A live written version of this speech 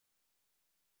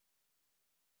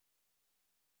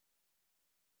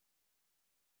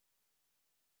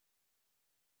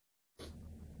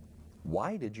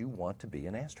Why did you want to be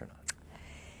an astronaut?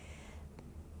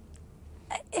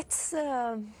 It's,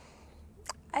 I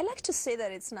like to say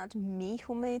that it's not me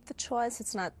who made the choice.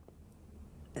 It's not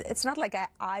like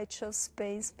I chose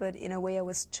space, but in a way I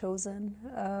was chosen.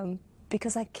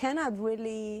 Because I cannot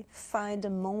really find a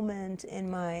moment in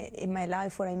my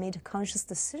life where I made a conscious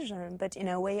decision, but in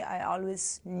a way I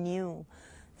always knew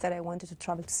that I wanted to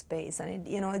travel to space. And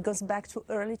it goes back to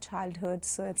early childhood,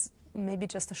 so it's maybe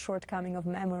just a shortcoming of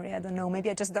memory. I don't know, maybe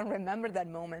I just don't remember that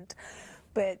moment.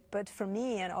 But for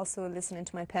me, and also listening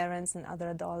to my parents and other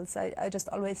adults, I just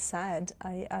always said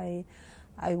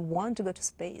I want to go to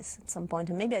space at some point.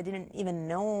 And maybe I didn't even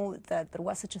know that there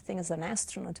was such a thing as an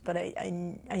astronaut, but I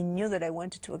knew that I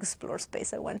wanted to explore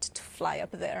space. I wanted to fly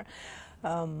up there.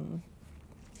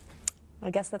 I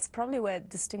guess that's probably what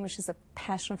distinguishes a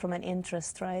passion from an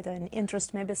interest, right? An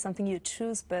interest maybe is something you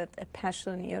choose, but a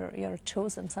passion, you're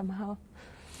chosen somehow.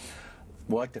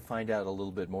 We'd like to find out a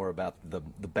little bit more about the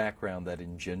background that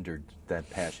engendered that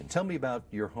passion. Tell me about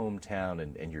your hometown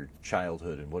and your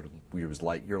childhood and what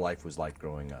your life was like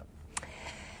growing up.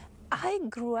 I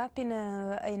grew up in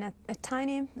a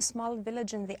tiny, small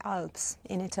village in the Alps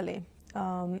in Italy.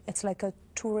 It's like a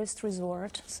tourist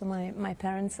resort. So my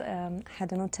parents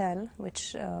had an hotel,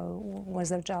 which was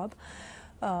their job,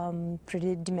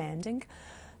 pretty demanding.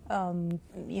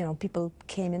 People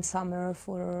came in summer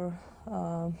for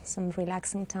some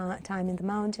relaxing time in the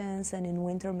mountains, and in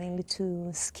winter mainly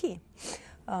to ski.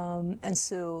 And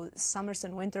so summers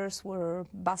and winters were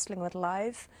bustling with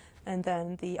life, and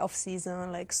then the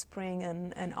off-season, like spring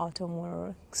and autumn,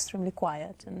 were extremely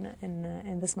quiet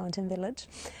in this mountain village.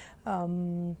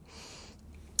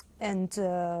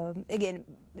 Again,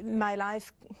 my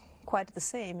life quite the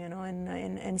same,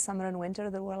 in summer and winter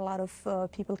there were a lot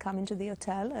of people coming to the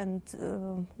hotel, and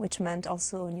which meant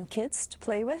also new kids to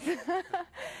play with.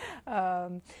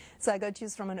 So I got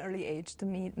used from an early age to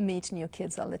meet new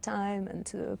kids all the time and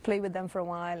to play with them for a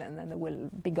while, and then they will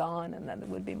be gone, and then there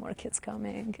would be more kids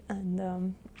coming,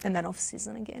 and then off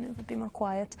season again it would be more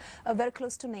quiet. Very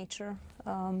close to nature,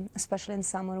 especially in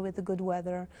summer with the good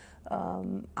weather.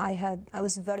 I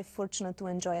was very fortunate to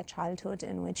enjoy a childhood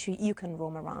in which you can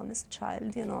roam around as a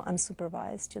child,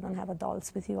 unsupervised. You don't have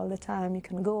adults with you all the time. You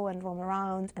can go and roam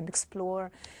around and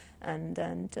explore, and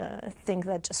think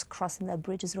that just crossing that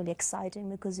bridge is really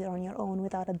exciting because you're on your own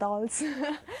without adults.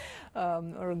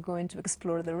 Or going to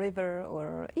explore the river,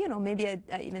 or maybe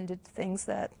I even did things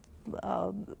that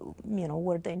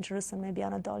were dangerous, and maybe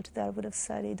an adult there would have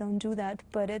said, hey, don't do that.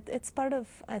 But it's part of,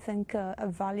 I think, a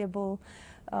valuable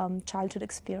childhood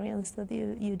experience, that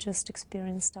you just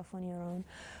experience stuff on your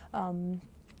own.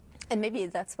 And maybe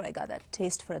that's where I got that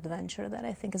taste for adventure that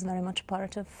I think is very much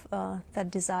part of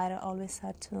that desire I always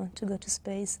had to go to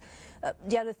space.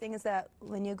 The other thing is that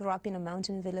when you grow up in a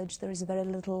mountain village, there is very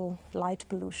little light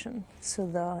pollution. So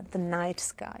the night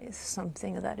sky is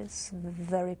something that is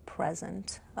very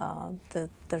present.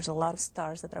 There's a lot of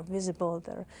stars that are visible.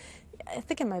 I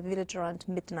think in my village around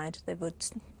midnight they would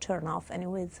turn off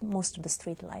anyway with most of the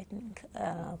street lighting,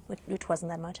 which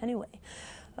wasn't that much anyway.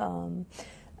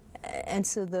 And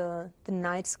so the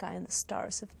night sky and the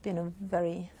stars have been a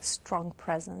very strong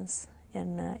presence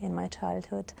in my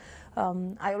childhood.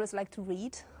 I always liked to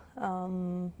read,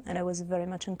 and I was very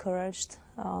much encouraged.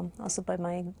 Also by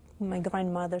my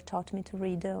grandmother taught me to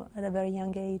read at a very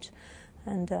young age,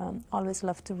 and always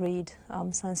loved to read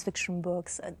science fiction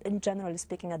books, and generally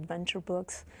speaking, adventure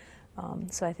books.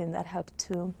 So I think that helped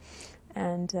too.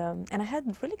 And I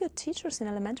had really good teachers in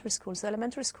elementary school. So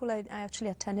elementary school I actually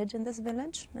attended in this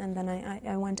village, and then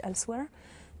I went elsewhere.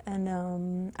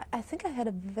 And I think I had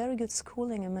a very good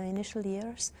schooling in my initial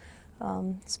years,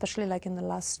 especially like in the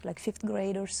last fifth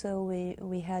grade or so.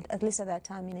 We had, at least at that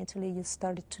time in Italy, you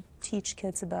started to teach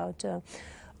kids about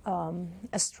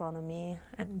astronomy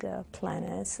and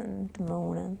planets and the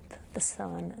moon and the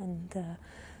sun,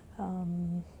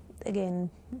 and again,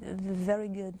 very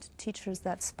good teachers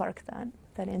that sparked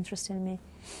that interest in me.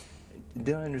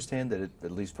 Did I understand that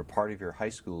at least for part of your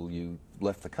high school you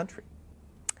left the country?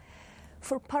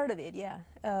 For part of it, yeah.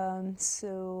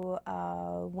 So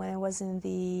when I was in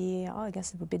I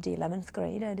guess it would be the 11th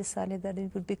grade, I decided that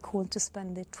it would be cool to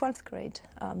spend the 12th grade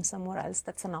somewhere else.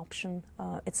 That's an option.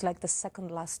 It's like the second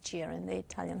last year in the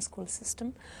Italian school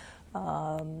system.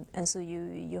 And so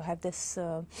you have this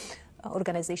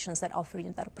organizations that offer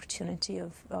you that opportunity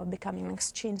of becoming an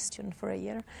exchange student for a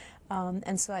year.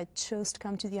 And so I chose to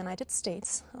come to the United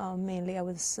States. Mainly I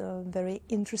was very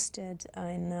interested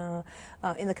in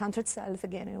the country itself.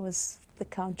 Again, it was the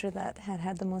country that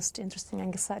had the most interesting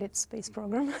and excited space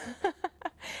program.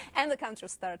 and the country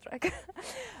of Star Trek.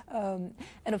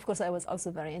 And of course, I was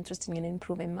also very interested in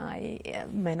improving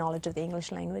my knowledge of the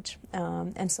English language.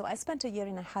 And so I spent a year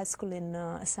in a high school in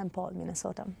St. Paul,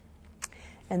 Minnesota.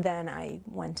 And then I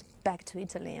went back to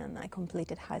Italy, and I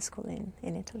completed high school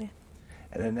in Italy.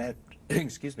 And then that,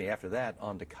 excuse me, after that,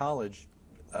 on to college.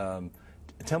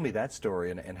 Tell me that story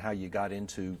and how you got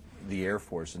into the Air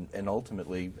Force and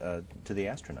ultimately to the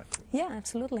astronaut. Yeah,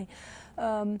 absolutely.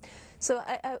 So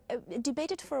I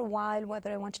debated for a while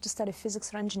whether I wanted to study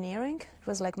physics or engineering. It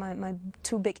was like my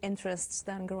two big interests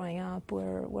then growing up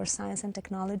were science and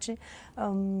technology.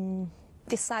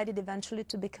 Decided eventually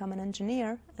to become an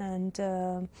engineer, and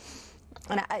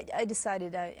I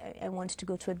decided I wanted to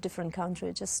go to a different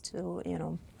country just to,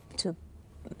 to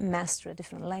master a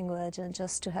different language and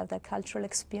just to have that cultural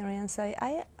experience.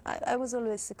 I was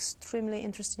always extremely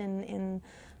interested in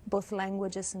both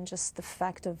languages and just the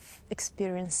fact of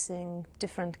experiencing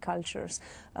different cultures.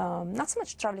 Not so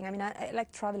much traveling. I mean, I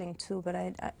like traveling too, but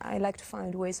I like to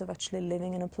find ways of actually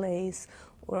living in a place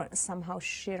or somehow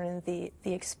sharing the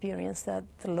experience that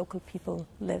the local people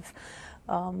live.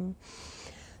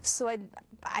 So I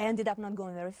ended up not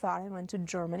going very far. I went to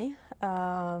Germany,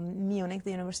 Munich,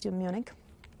 the University of Munich.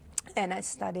 And I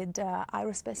studied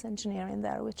aerospace engineering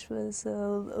there, which was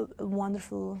a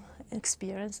wonderful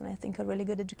experience and I think a really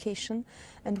good education.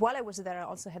 And while I was there, I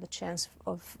also had a chance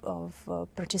of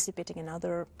participating in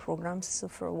other programs. So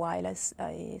for a while, I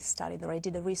studied, or I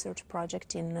did a research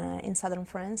project in southern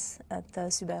France at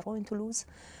Subaru in Toulouse.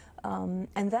 And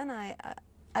then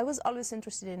I was always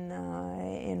interested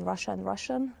in Russia and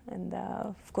Russian, and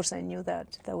of course I knew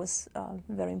that that was a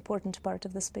very important part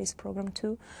of the space program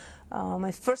too.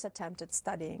 My first attempt at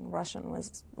studying Russian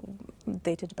was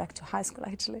dated back to high school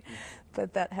actually,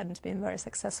 but that hadn't been very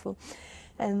successful.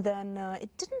 And then it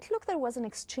didn't look there was an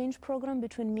exchange program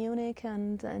between Munich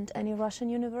and any Russian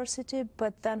university,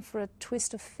 but then for a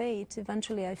twist of fate,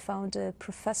 eventually I found a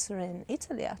professor in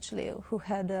Italy actually who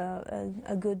had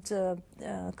a good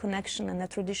connection and a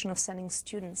tradition of sending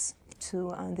students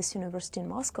to this university in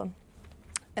Moscow.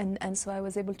 And so I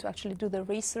was able to actually do the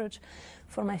research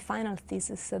for my final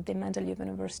thesis at the Mendeleev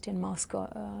University in Moscow.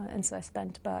 And so I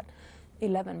spent about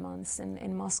 11 months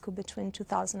in Moscow between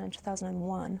 2000 and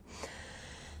 2001.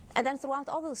 And then throughout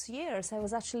all those years, I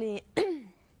was actually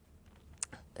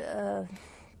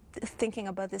thinking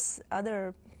about this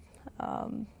other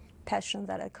passion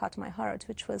that had caught my heart,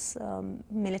 which was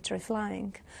military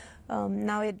flying.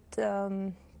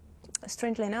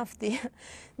 Strangely enough, the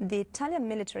Italian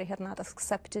military had not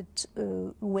accepted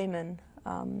women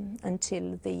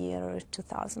until the year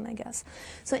 2000, I guess.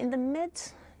 So in the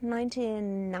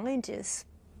mid-1990s,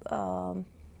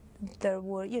 there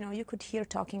were, you could hear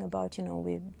talking about,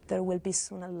 there will be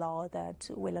soon a law that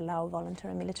will allow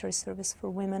voluntary military service for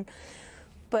women.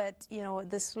 But,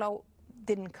 this law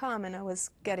didn't come, and I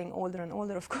was getting older and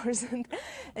older, of course.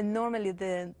 And normally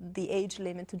the age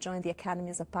limit to join the academy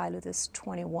as a pilot is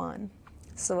 21.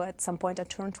 So at some point I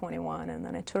turned 21, and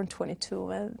then I turned 22,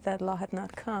 and that law had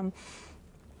not come.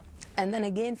 And then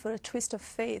again, for a twist of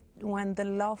fate, when the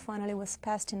law finally was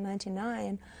passed in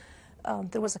 '99,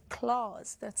 there was a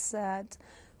clause that said,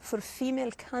 for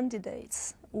female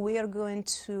candidates, we are going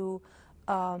to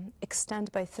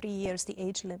extend by 3 years the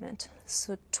age limit.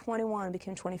 So 21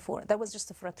 became 24. That was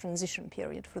just for a transition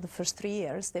period. For the first 3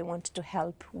 years, they wanted to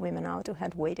help women out who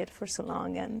had waited for so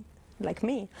long, and like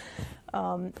me.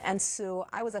 And so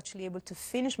I was actually able to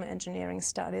finish my engineering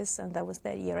studies, and that was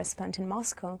that year I spent in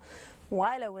Moscow.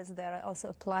 While I was there, I also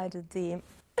applied at the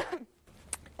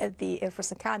Air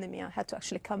Force Academy. I had to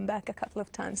actually come back a couple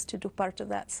of times to do part of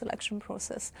that selection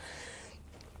process.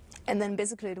 And then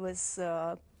basically it was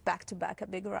back-to-back a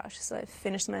big rush. So I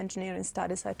finished my engineering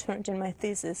studies, I turned in my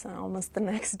thesis, and almost the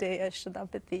next day I showed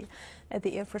up at the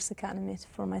Air Force Academy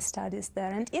for my studies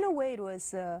there. And in a way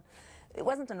it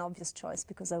wasn't an obvious choice,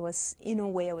 because I was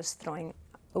throwing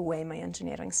away my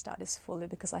engineering studies fully,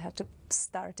 because I had to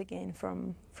start again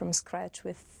from scratch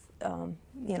with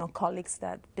colleagues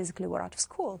that basically were out of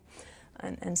school,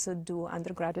 and so do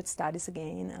undergraduate studies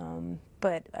again.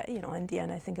 But in the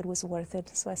end, I think it was worth it.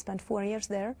 So I spent 4 years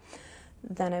there.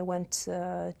 Then I went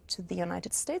to the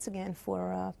United States again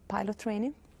for pilot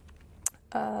training.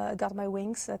 Got my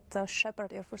wings at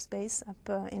Shepherd Air Force Base up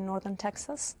in northern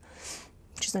Texas,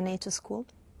 which is a NATO school.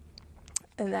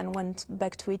 And then went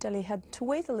back to Italy, had to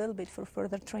wait a little bit for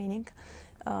further training.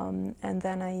 And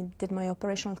then I did my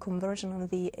operational conversion on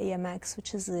the AMX,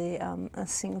 which is a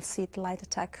single-seat light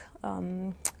attack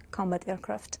combat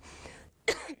aircraft.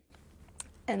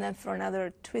 And then for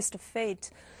another twist of fate,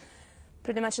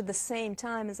 pretty much at the same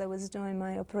time as I was doing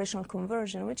my operational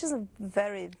conversion, which is a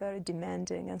very, very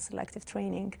demanding and selective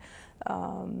training.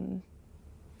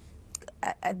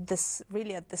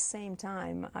 Really at the same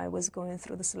time, I was going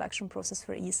through the selection process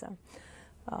for ESA,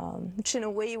 which in a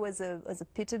way was a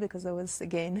pity because I was,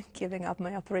 again, giving up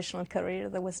my operational career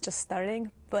that was just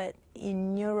starting. But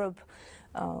in Europe,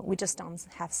 we just don't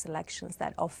have selections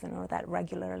that often or that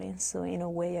regularly. So in a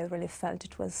way, I really felt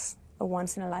it was a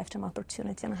once-in-a-lifetime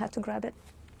opportunity, and I had to grab it.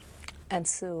 And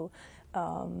so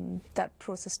that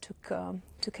process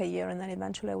took a year, and then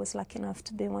eventually I was lucky enough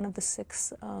to be one of the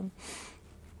 6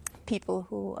 people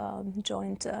who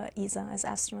joined ESA as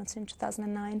astronauts in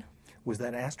 2009. Was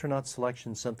that astronaut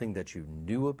selection something that you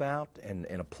knew about and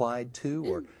applied to,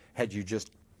 or had you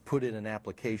just put in an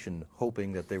application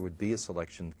hoping that there would be a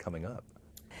selection coming up?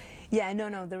 Yeah,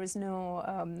 no, there is no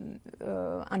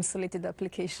unsolicited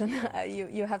application.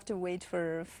 You have to wait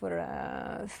for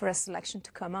a selection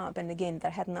to come up, and again,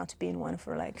 there had not been one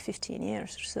for like 15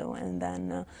 years or so, and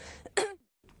then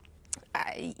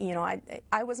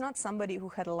I was not somebody who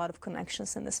had a lot of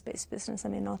connections in the space business. I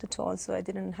mean, not at all. So I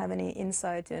didn't have any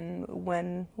insight in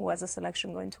when was a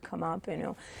selection going to come up.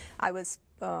 I was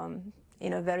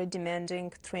in a very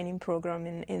demanding training program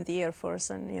in the Air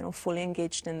Force, and fully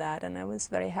engaged in that, and I was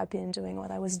very happy in doing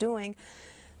what I was doing.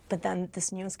 But then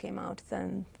this news came out,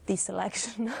 then the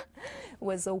selection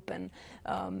was open,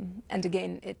 and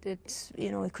again, it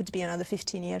could be another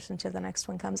 15 years until the next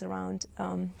one comes around.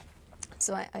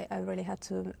 So I really had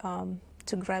to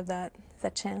grab that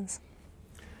chance.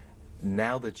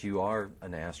 Now that you are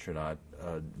an astronaut,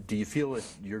 do you feel that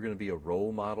you're going to be a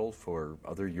role model for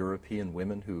other European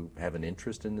women who have an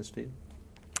interest in this field?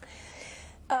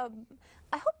 I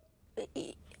hope.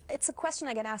 It's a question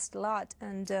I get asked a lot,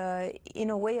 and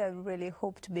in a way I really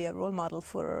hope to be a role model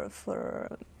for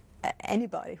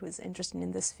anybody who's interested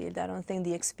in this field. I don't think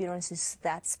the experience is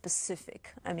that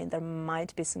specific. I mean, there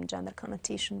might be some gender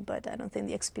connotation, but I don't think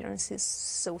the experience is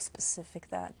so specific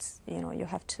that you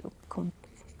have to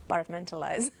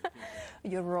compartmentalize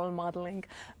your role modeling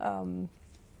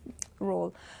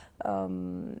role.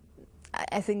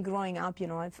 I think growing up,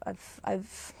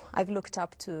 I've looked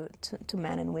up to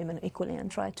men and women equally,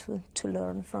 and tried to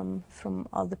learn from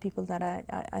all the people that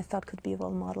I thought could be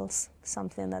role models,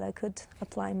 something that I could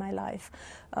apply in my life.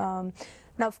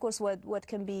 Now, of course, what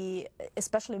can be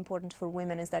especially important for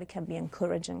women is that it can be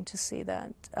encouraging to see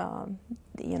that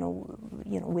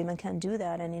women can do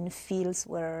that, and in fields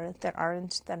where there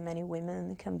aren't that many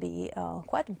women, it can be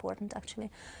quite important, actually.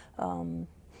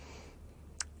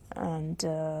 And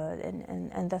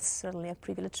that's certainly a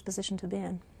privileged position to be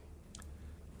in.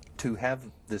 To have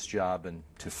this job and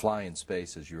to fly in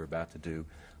space, as you're about to do,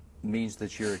 means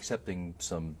that you're accepting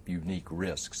some unique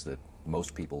risks that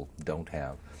most people don't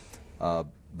have.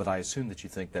 But I assume that you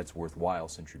think that's worthwhile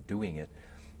since you're doing it.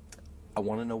 I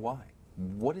want to know why.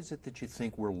 What is it that you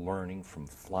think we're learning from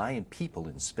flying people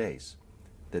in space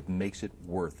that makes it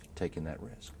worth taking that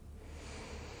risk?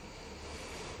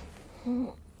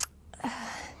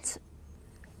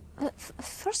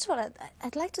 First of all,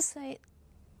 I'd like to say,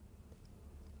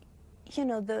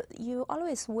 you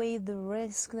always weigh the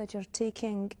risk that you're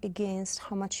taking against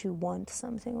how much you want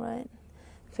something, right?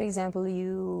 For example,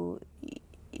 there's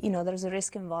a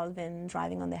risk involved in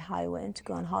driving on the highway and to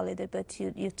go on holiday, but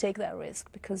you take that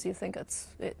risk because you think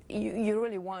you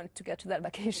really want to get to that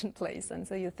vacation place, and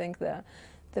so you think the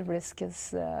risk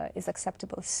is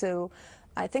acceptable. So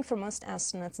I think for most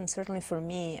astronauts, and certainly for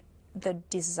me, the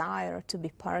desire to be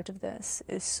part of this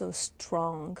is so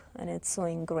strong, and it's so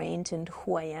ingrained in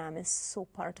who I am, is so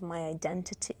part of my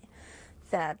identity,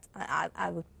 that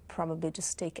I would probably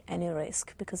just take any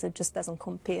risk, because it just doesn't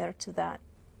compare to that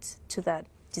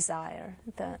desire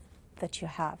that you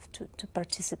have to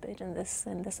participate in this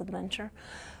adventure.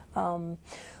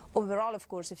 Overall, of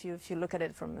course, if you look at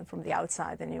it from the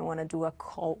outside and you want to do a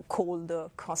cold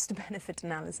cost-benefit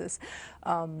analysis,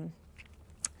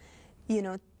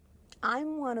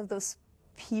 I'm one of those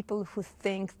people who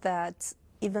think that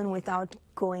even without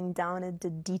going down at the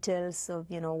details of,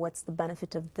 what's the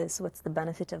benefit of this, what's the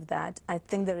benefit of that, I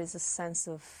think there is a sense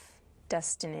of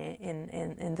destiny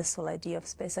in this whole idea of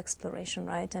space exploration,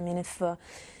 right? I mean,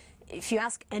 if you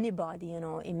ask anybody,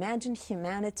 imagine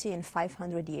humanity in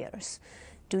 500 years.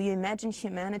 Do you imagine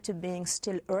humanity being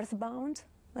still earthbound,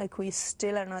 like we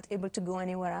still are not able to go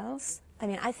anywhere else? I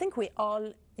mean, I think we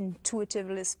all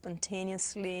intuitively,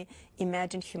 spontaneously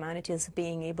imagined humanity as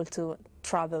being able to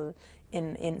travel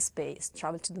in space,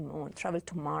 travel to the moon, travel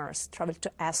to Mars, travel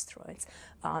to asteroids,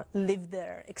 live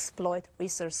there, exploit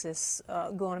resources,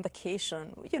 go on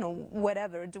vacation, you know,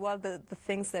 whatever, do all the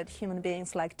things that human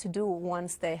beings like to do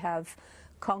once they have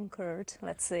conquered,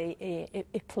 let's say,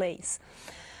 a place.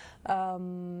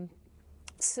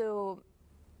 So,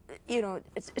 you know,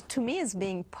 to me, it's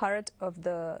being part of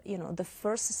the, you know, the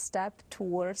first step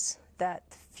towards that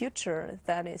future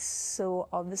that is so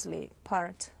obviously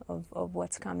part of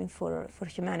what's coming for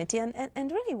humanity.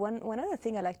 And really, one other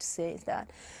thing I like to say is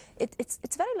that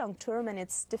it's very long term, and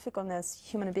it's difficult as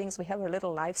human beings. We have a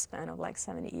little lifespan of like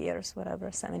 70 years,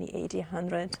 whatever, 70, 80,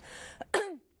 100.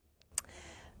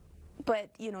 But,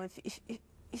 you know,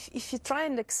 if you try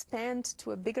and expand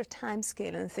to a bigger time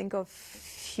scale and think of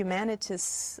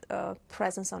humanity's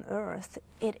presence on Earth,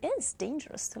 it is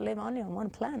dangerous to live only on one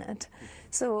planet.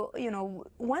 So, you know,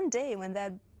 one day when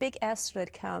that big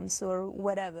asteroid comes or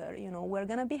whatever, you know, we're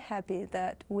going to be happy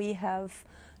that we have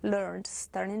learned,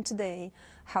 starting today,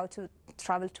 how to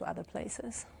travel to other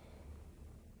places.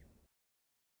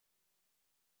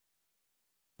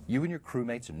 You and your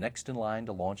crewmates are next in line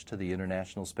to launch to the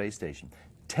International Space Station.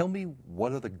 Tell me,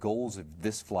 what are the goals of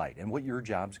this flight and what your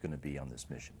job's going to be on this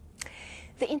mission?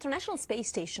 The International Space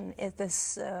Station is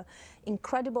this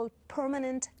incredible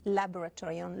permanent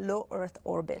laboratory on low Earth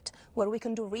orbit where we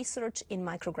can do research in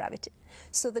microgravity.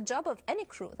 So the job of any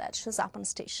crew that shows up on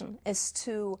station is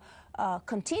to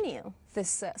continue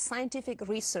this scientific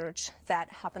research that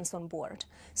happens on board.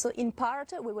 So in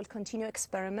part, we will continue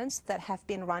experiments that have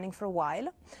been running for a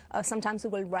while. Sometimes we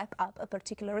will wrap up a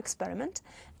particular experiment,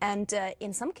 and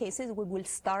in some cases we will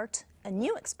start a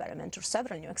new experiment, or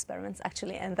several new experiments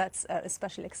actually, and that's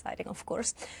especially exciting, of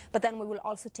course. But then we will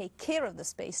also take care of the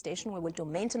space station. We will do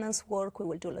maintenance work, we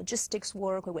will do logistics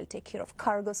work, we will take care of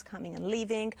cargoes coming and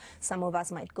leaving. Some of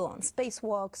us might go on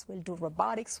spacewalks, we'll do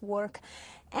robotics work.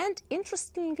 And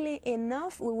interestingly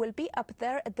enough, we will be up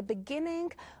there at the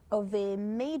beginning of a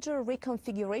major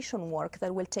reconfiguration work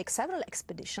that will take several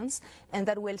expeditions and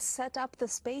that will set up the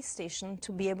space station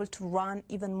to be able to run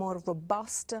even more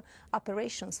robust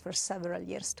operations for several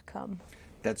years to come.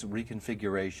 That's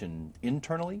reconfiguration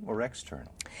internally or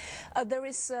external? There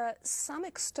is some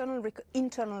internal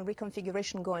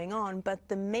reconfiguration going on, but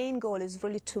the main goal is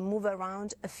really to move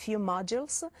around a few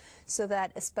modules so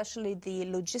that especially the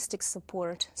logistics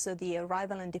support, so the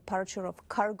arrival and departure of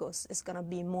cargoes, is going to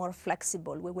be more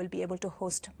flexible. We will be able to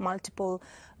host multiple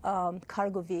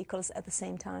cargo vehicles at the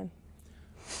same time.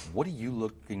 What are you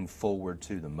looking forward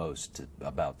to the most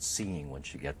about seeing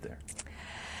once you get there?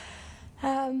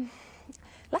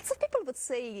 Lots of people would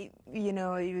say, you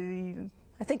know,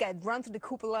 I think I'd run through the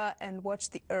cupola and watch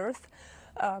the Earth.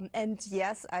 And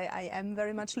yes, I am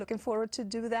very much looking forward to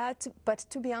do that. But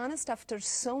to be honest, after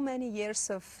so many years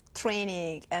of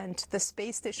training and the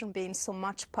space station being so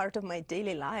much part of my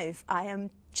daily life, I am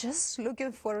just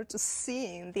looking forward to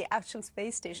seeing the actual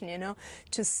space station, you know,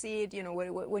 to see it, you know,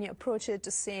 when you approach it, to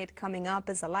see it coming up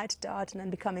as a light dot and then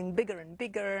becoming bigger and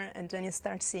bigger, and then you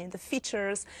start seeing the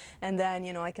features, and then,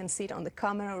 you know, I can see it on the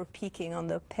camera or peeking on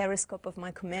the periscope of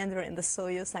my commander in the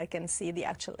Soyuz. I can see the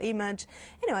actual image,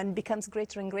 you know, and it becomes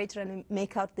greater and greater, and you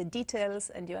make out the details,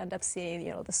 and you end up seeing,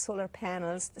 you know, the solar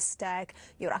panels, the stack,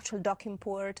 your actual docking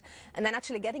port, and then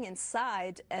actually getting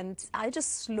inside. And I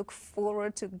just look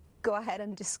forward to go ahead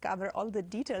and discover all the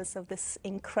details of this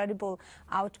incredible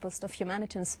outpost of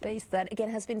humanity in space that, again,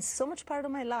 has been so much part of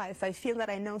my life. I feel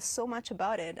that I know so much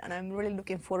about it, and I'm really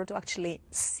looking forward to actually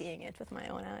seeing it with my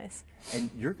own eyes. And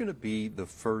you're going to be the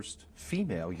first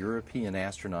female European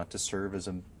astronaut to serve as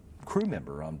a crew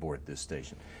member on board this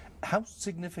station. How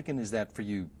significant is that for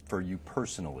you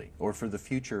personally, or for the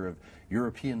future of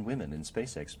European women in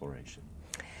space exploration?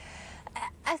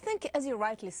 I think, as you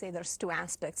rightly say, there's two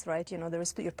aspects, right? You know, there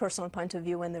is your personal point of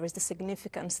view, and there is the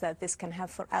significance that this can have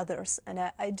for others.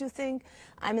 And I do think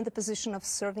I'm in the position of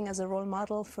serving as a role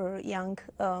model for young,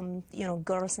 you know,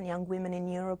 girls and young women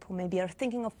in Europe who maybe are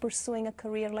thinking of pursuing a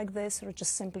career like this, or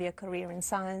just simply a career in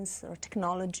science or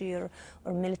technology or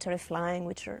military flying,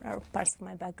 which are parts of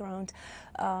my background.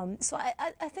 So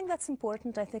I think that's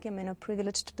important. I think I'm in a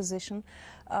privileged position.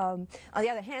 On the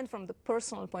other hand, from the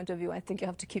personal point of view, I think you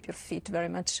have to keep your feet very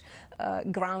much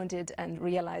grounded and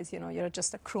realize, you know, you're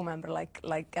just a crew member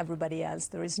like everybody else.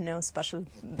 There is no special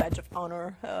badge of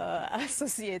honor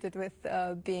associated with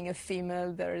being a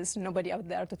female. There is nobody out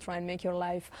there to try and make your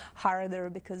life harder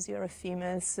because you're a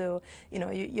female. So, you know,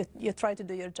 you try to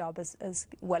do your job as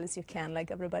well as you can,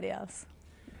 like everybody else.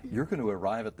 You're going to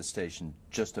arrive at the station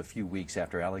just a few weeks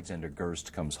after Alexander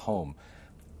Gerst comes home.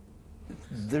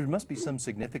 There must be some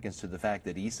significance to the fact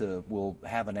that ESA will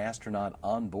have an astronaut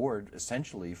on board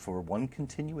essentially for one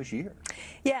continuous year.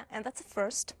 Yeah, and that's a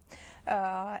first.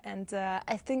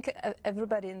 I think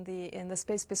everybody in the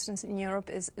space business in Europe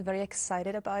is very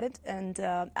excited about it, and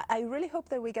I really hope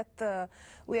that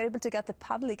we are able to get the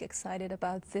public excited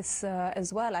about this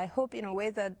as well. I hope in a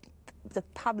way that the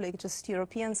public, just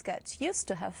Europeans, get used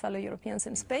to have fellow Europeans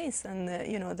in space,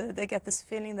 and you know, they get this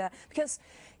feeling that, because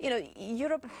you know,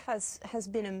 Europe has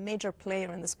been a major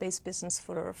player in the space business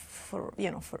for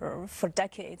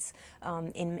decades,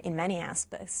 in many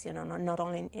aspects, you know, not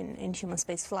only in human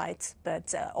space flight,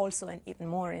 but also and even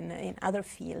more in other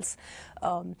fields.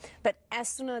 But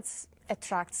astronauts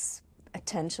attracts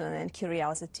attention and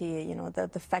curiosity, you know,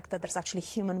 the fact that there's actually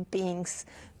human beings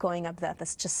going up there,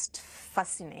 that's just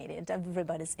fascinating.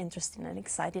 Everybody's interested and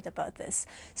excited about this.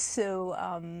 So,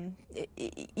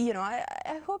 you know,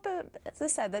 I hope, as I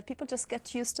said, that people just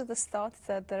get used to this thought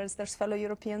that there's fellow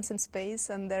Europeans in space,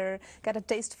 and they get a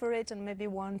taste for it and maybe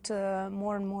want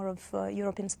more and more of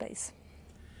Europe in space.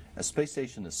 A space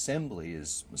station assembly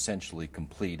is essentially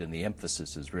complete, and the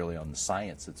emphasis is really on the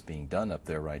science that's being done up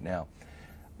there right now.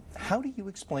 How do you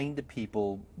explain to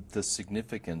people the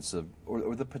significance of,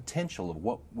 or the potential of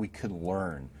what we could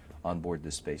learn on board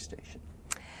this space station?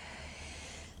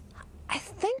 I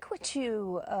think what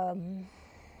you,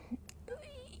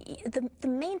 the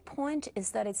main point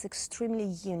is that it's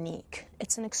extremely unique.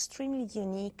 It's an extremely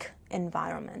unique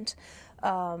environment.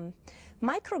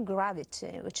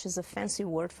 Microgravity, which is a fancy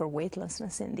word for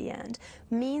weightlessness in the end,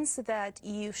 means that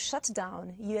you shut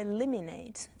down, you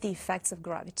eliminate the effects of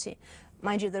gravity.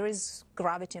 Mind you, there is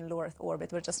gravity in low Earth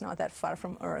orbit. We're just not that far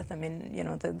from Earth. I mean, you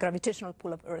know, the gravitational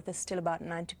pull of Earth is still about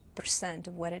 90%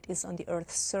 of what it is on the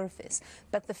Earth's surface.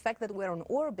 But the fact that we're on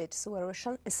orbit, so we're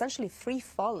essentially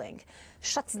free-falling,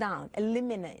 shuts down,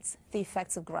 eliminates the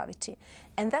effects of gravity.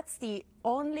 And that's the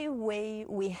only way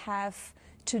we have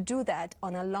to do that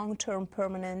on a long-term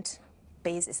permanent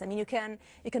basis. I mean, you can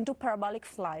do parabolic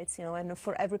flights, you know, and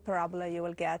for every parabola you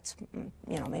will get,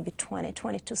 you know, maybe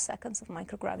 22 seconds of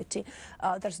microgravity.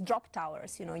 There's drop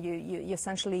towers, you know, you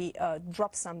essentially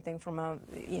drop something from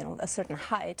a certain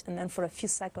height, and then for a few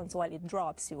seconds while it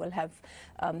drops, you will have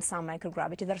some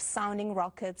microgravity. There's sounding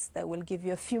rockets that will give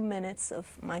you a few minutes of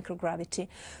microgravity.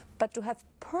 But to have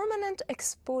permanent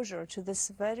exposure to this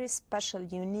very special,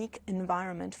 unique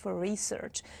environment for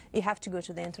research, you have to go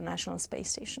to the International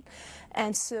Space Station.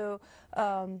 And so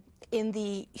in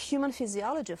the human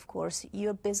physiology, of course,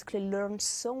 you basically learn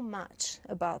so much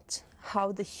about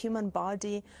how the human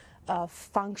body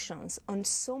functions on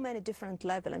so many different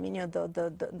levels. I mean, you know,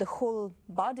 the whole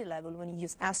body level when you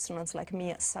use astronauts like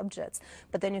me as subjects,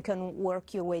 but then you can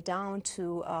work your way down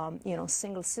to, you know,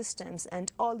 single systems,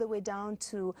 and all the way down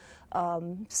to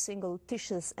single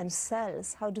tissues and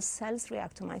cells. How do cells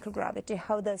react to microgravity?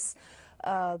 How does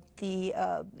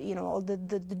you know, all the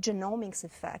genomics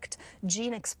effect,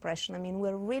 gene expression. I mean,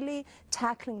 we're really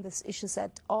tackling these issues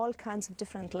at all kinds of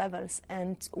different levels,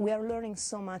 and we are learning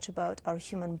so much about our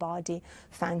human body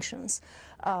functions.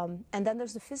 And then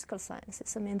there's the physical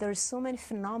sciences. I mean, there's so many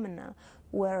phenomena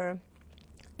where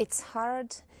it's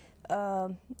hard,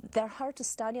 they're hard to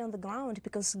study on the ground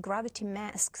because gravity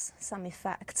masks some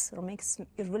effects, or makes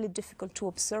it really difficult to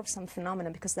observe some phenomena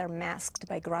because they're masked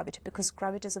by gravity, because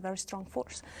gravity is a very strong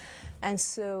force. And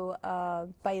so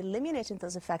by eliminating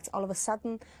those effects, all of a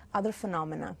sudden other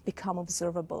phenomena become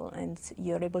observable, and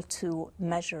you're able to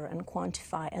measure and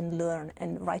quantify and learn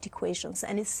and write equations.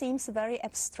 And it seems very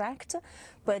abstract,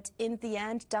 but in the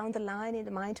end, down the line, it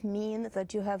might mean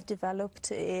that you have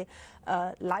developed a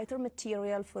lighter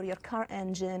material for your car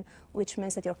engine, which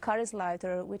means that your car is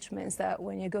lighter, which means that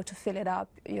when you go to fill it up,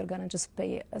 you're going to just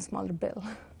pay a smaller bill.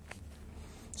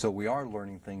 So we are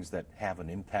learning things that have an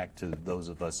impact to those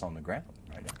of us on the ground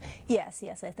right now. Yes,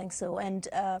 yes, I think so. And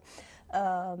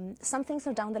some things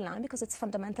are down the line because it's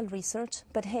fundamental research.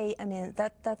 But hey, I mean,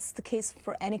 that's the case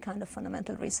for any kind of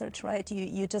fundamental research, right?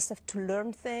 You just have to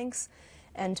learn things,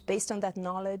 and based on that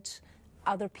knowledge,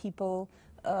 other people,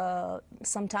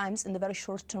 sometimes in the very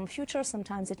short-term future,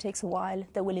 sometimes it takes a while,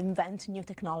 they will invent new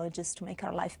technologies to make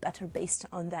our life better based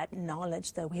on that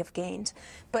knowledge that we have gained.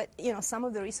 But, you know, some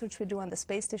of the research we do on the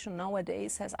space station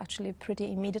nowadays has actually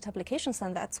pretty immediate applications,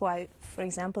 and that's why, for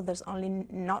example, there's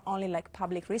not only like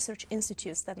public research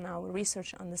institutes that now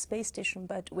research on the space station,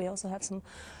 but we also have some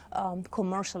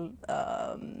commercial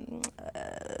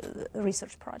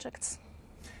research projects.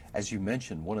 As you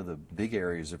mentioned, one of the big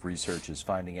areas of research is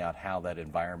finding out how that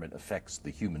environment affects the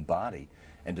human body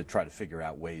and to try to figure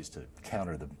out ways to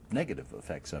counter the negative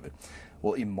effects of it.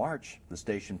 Well, in March, the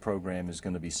station program is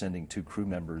going to be sending 2 crew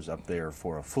members up there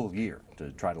for a full year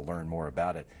to try to learn more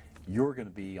about it. You're going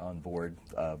to be on board,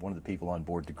 one of the people on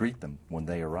board to greet them when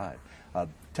they arrive.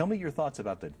 Tell me your thoughts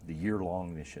about the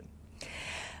year-long mission.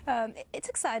 It's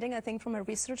exciting, I think, from a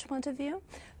research point of view.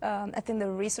 I think the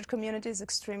research community is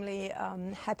extremely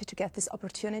happy to get this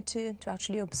opportunity to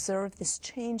actually observe these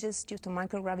changes due to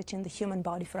microgravity in the human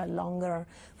body for a longer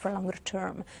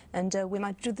term. And we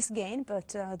might do this again, but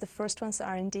the first ones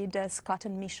are indeed Scott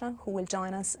and Misha, who will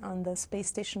join us on the space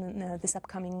station this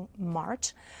upcoming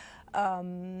March.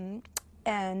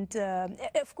 And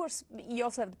of course, you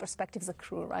also have the perspective as a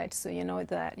crew, right? So you know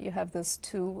that you have those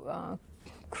 2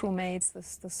 crewmates,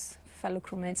 those fellow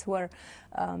crewmates who are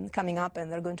coming up, and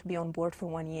they're going to be on board for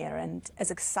 1 year. And as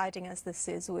exciting as this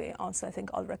is, we also, I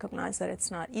think, all recognize that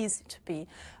it's not easy to be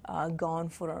gone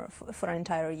for an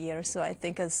entire year. So I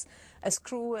think as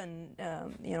crew and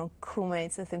you know,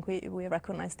 crewmates, I think we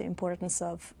recognize the importance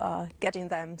of getting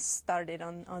them started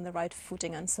on the right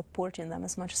footing and supporting them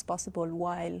as much as possible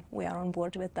while we are on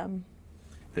board with them.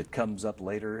 If it comes up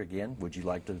later again, would you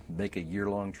like to make a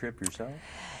year-long trip yourself?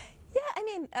 Yeah, I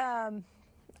mean,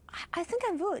 I think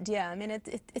I would, yeah. I mean,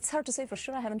 it's hard to say for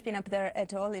sure. I haven't been up there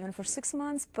at all, even for 6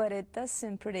 months, but it does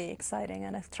seem pretty exciting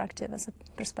and attractive as a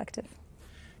perspective.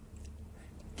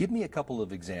 Give me a couple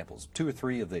of examples, 2 or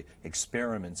 3 of the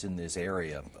experiments in this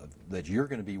area that you're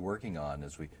going to be working on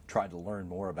as we try to learn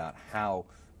more about how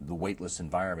the weightless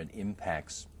environment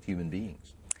impacts human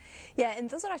beings. Yeah, and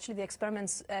those are actually the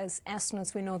experiments as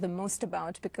astronauts we know the most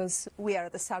about, because we are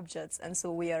the subjects, and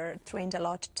so we are trained a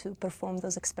lot to perform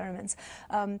those experiments.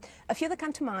 A few that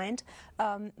come to mind,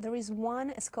 there is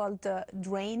one, it's called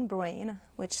drain brain,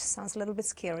 which sounds a little bit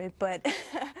scary, but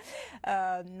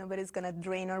nobody's going to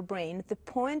drain our brain. The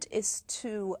point is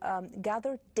to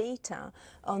gather data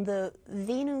on the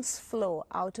venous flow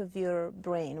out of your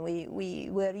brain.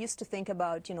 We're used to think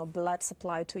about, you know, blood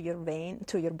supply to your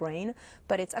brain,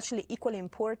 but it's actually equally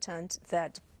important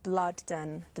that blood,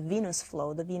 then the venous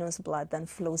blood then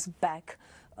flows back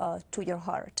to your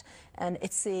heart. And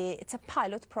it's a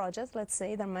pilot project, let's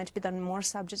say. There might be then more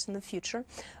subjects in the future.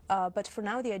 But for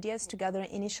now, the idea is to gather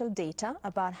initial data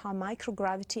about how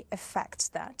microgravity affects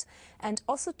that, and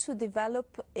also to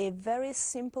develop a very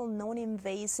simple,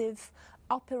 non-invasive,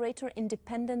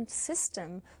 operator-independent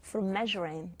system for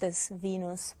measuring this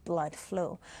venous blood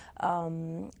flow.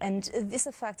 And this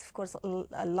affects, of course,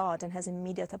 a lot and has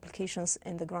immediate applications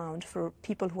in the ground for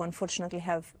people who unfortunately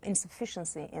have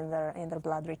insufficiency in their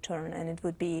blood return. And it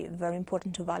would be very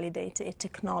important to validate a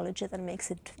technology that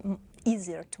makes it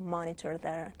easier to monitor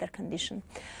their condition.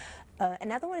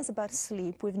 Another one is about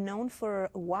sleep. We've known for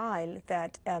a while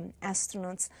that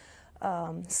astronauts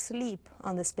sleep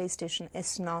on the space station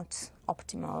is not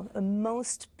optimal.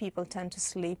 Most people tend to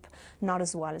sleep not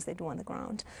as well as they do on the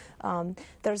ground.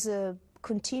 There's a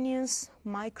continuous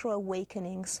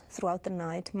micro-awakenings throughout the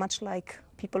night, much like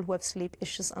people who have sleep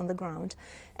issues on the ground.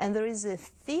 And there is a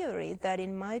theory that it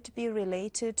might be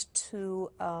related to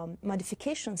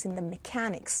modifications in the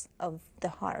mechanics of the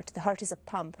heart. The heart is a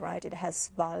pump, right? It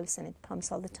has valves and it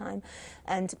pumps all the time.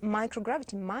 And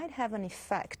microgravity might have an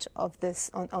effect of this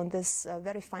on this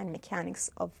very fine mechanics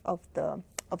of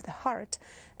the heart.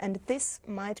 And this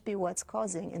might be what's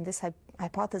causing, in this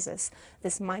hypothesis,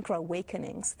 this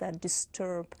micro-awakenings that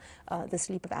disturb the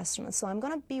sleep of astronauts. So I'm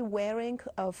going to be wearing,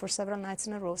 for several nights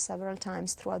in a row, several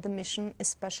times throughout the mission, a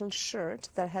special shirt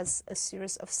that has a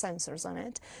series of sensors on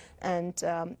it,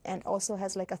 and also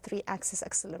has like a 3-axis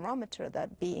accelerometer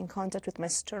that be in contact with my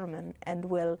sternum and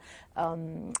will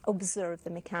observe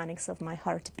the mechanics of my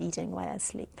heart beating while I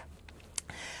sleep.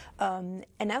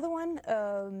 Another one,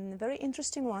 very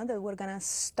interesting one that we're going to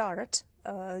start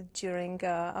during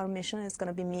our mission is going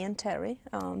to be me and Terry,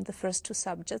 the first 2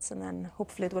 subjects, and then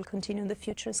hopefully it will continue in the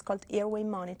future. It's called airway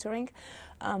monitoring.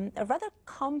 A rather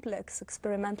complex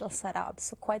experimental setup,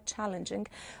 so quite challenging.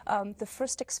 The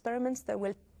first experiments that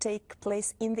will take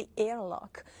place in the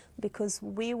airlock, because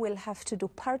we will have to do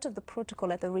part of the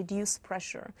protocol at a reduced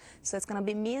pressure. So it's going to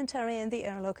be me and Terry in the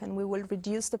airlock, and we will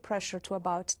reduce the pressure to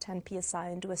about 10 psi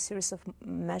and do a series of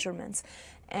measurements.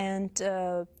 And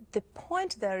the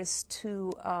point there is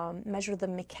to measure the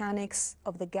mechanics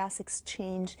of the gas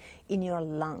exchange in your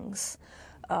lungs.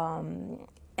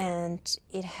 And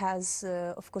it has,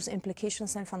 of course,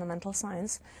 implications in fundamental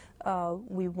science.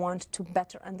 We want to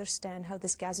better understand how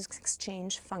this gas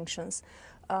exchange functions.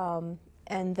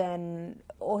 and then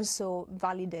also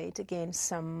validate again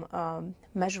some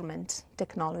measurement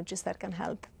technologies that can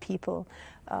help people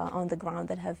on the ground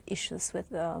that have issues with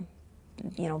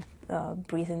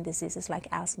breathing diseases like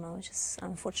asthma, which is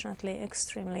unfortunately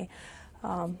extremely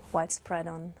widespread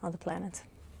on the planet.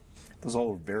 Those are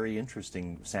all very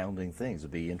interesting sounding things.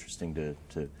 It'd be interesting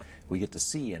to we get to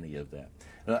see any of that.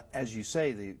 As you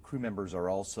say, the crew members are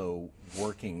also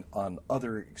working on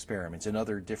other experiments in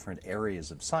other different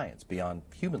areas of science beyond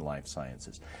human life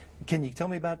sciences. Can you tell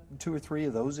me about 2 or 3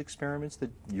 of those experiments that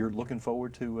you're looking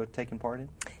forward to taking part in?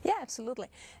 Yeah, absolutely.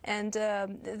 And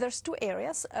there's 2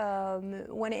 areas.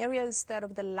 One area is that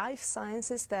of the life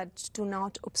sciences that do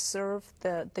not observe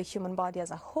the human body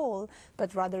as a whole,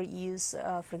 but rather use,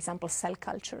 for example, cell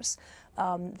cultures.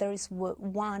 There is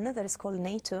one that is called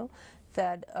NATO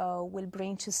that will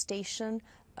bring to station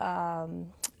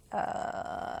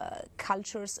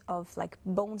cultures of like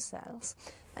bone cells.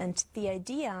 And the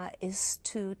idea is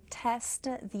to test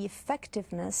the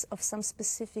effectiveness of some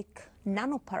specific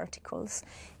nanoparticles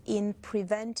in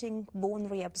preventing bone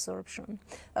reabsorption.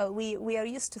 We are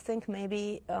used to think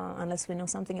maybe, unless we know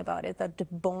something about it, that the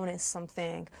bone is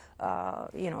something,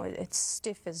 it's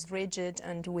stiff, it's rigid,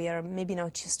 and we are maybe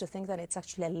not used to think that it's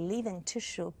actually a living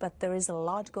tissue, but there is a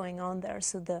lot going on there.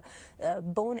 So the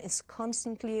bone is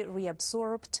constantly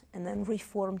reabsorbed and then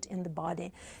reformed in the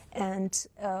body. And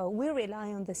we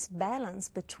rely on this balance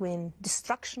between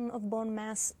destruction of bone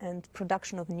mass and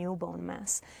production of new bone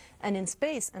mass. And in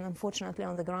space, and unfortunately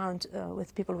on the ground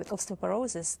with people with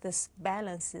osteoporosis, this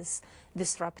balance is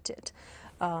disrupted.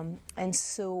 And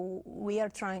so we are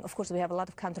trying, of course, we have a lot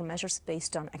of countermeasures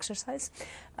based on exercise,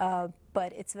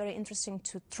 but it's very interesting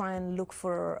to try and look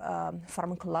for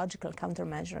pharmacological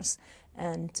countermeasures.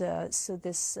 And so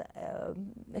this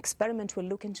experiment will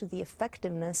look into the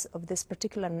effectiveness of this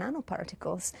particular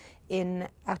nanoparticles in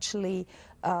actually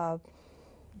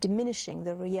diminishing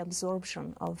the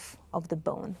reabsorption of the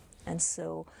bone. And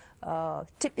so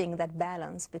tipping that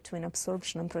balance between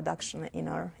absorption and production in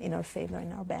our favor,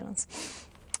 in our balance.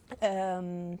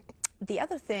 The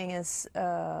other thing is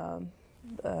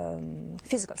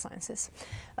physical sciences.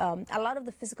 A lot of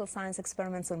the physical science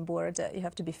experiments on board, you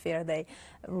have to be fair, they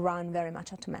run very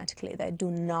much automatically. They do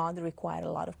not require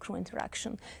a lot of crew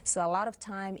interaction. So a lot of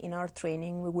time in our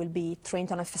training, we will be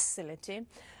trained on a facility.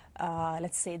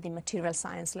 Let's say the material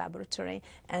science laboratory,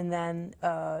 and then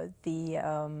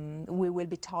we will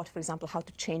be taught, for example, how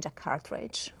to change a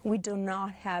cartridge. We do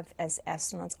not have, as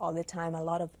astronauts all the time, a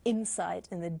lot of insight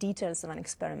in the details of an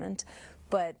experiment,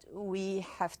 but we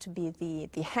have to be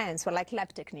the hands. We're like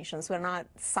lab technicians. We're not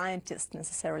scientists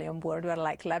necessarily on board. We're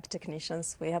like lab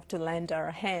technicians. We have to lend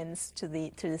our hands to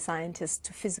the scientists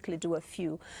to physically do a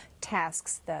few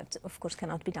tasks that, of course,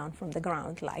 cannot be done from the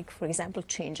ground, like, for example,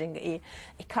 changing a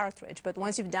cartridge. But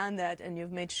once you've done that and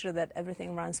you've made sure that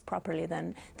everything runs properly,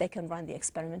 then they can run the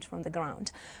experiment from the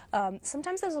ground.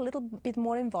 Sometimes there's a little bit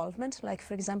more involvement. Like,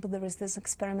 for example, there is this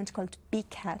experiment called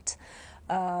BCAT,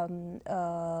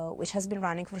 which has been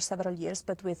running for several years,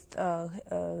 but with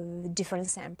different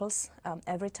samples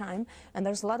every time. And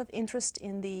there's a lot of interest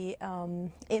in the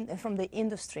from the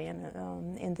industry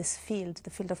and in this field, the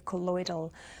field of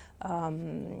colloidal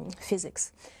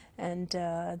physics. And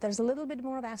there's a little bit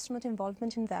more of astronaut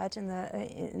involvement in that,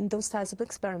 in those types of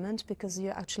experiment, because you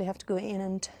actually have to go in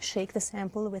and shake the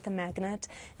sample with a magnet,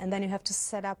 and then you have to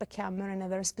set up a camera in a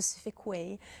very specific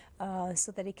way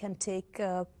so that it can take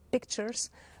pictures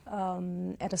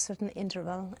at a certain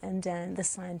interval, and then the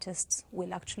scientists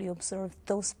will actually observe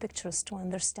those pictures to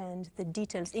understand the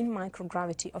details in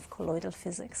microgravity of colloidal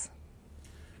physics.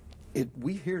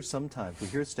 We hear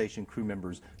station crew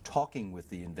members talking with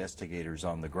the investigators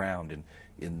on the ground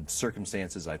in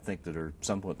circumstances, I think, that are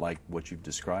somewhat like what you've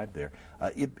described there.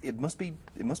 It must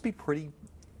be pretty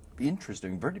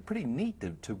interesting, pretty neat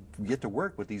to get to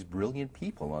work with these brilliant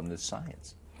people on this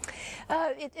science.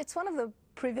 It's one of the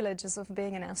privileges of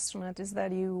being an astronaut, is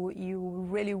that you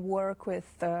really work with,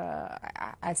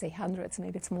 I say hundreds,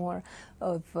 maybe it's more,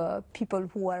 of people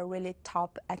who are really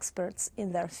top experts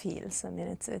in their fields. I mean,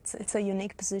 it's a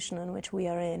unique position in which we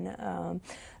are in.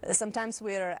 Sometimes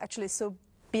we are actually so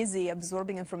busy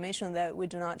absorbing information that we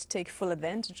do not take full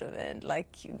advantage of it. Like,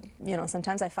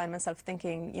 sometimes I find myself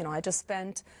thinking, I just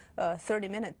spent 30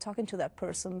 minutes talking to that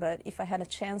person, but if I had had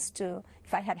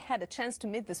a chance to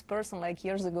meet this person like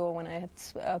years ago when I had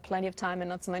plenty of time and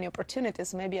not so many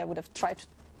opportunities, maybe I would have tried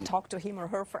talk to him or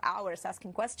her for hours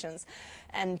asking questions.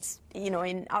 And, you know,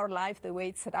 in our life, the way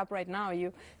it's set up right now,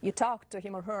 you talk to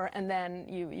him or her and then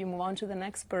you move on to the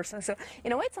next person. So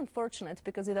in a way, it's unfortunate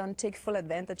because you don't take full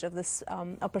advantage of this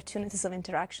opportunities of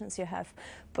interactions you have.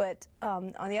 But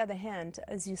on the other hand,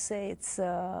 as you say, it's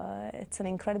an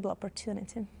incredible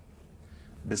opportunity.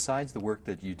 Besides the work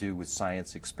that you do with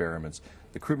science experiments,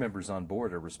 the crew members on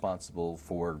board are responsible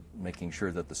for making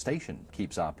sure that the station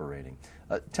keeps operating.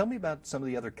 Tell me about some of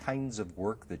the other kinds of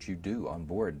work that you do on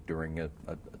board during a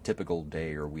typical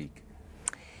day or week.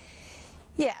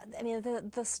 Yeah, I mean,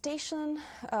 the station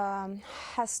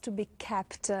has to be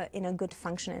kept in a good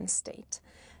functioning state.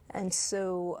 And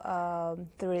so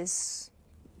there is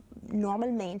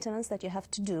normal maintenance that you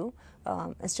have to do.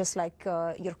 It's just like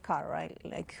your car, right?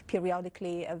 Like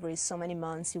periodically, every so many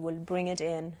months, you will bring it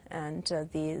in, and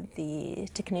the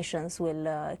technicians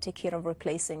will take care of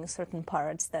replacing certain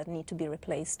parts that need to be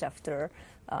replaced after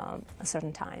a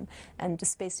certain time. And the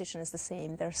space station is the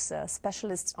same. There's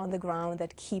specialists on the ground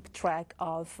that keep track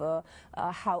of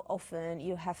how often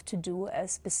you have to do a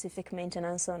specific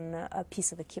maintenance on a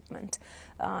piece of equipment.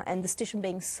 And the station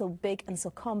being so big and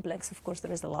so complex, of course,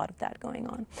 there is a lot of that going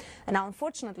on. And now,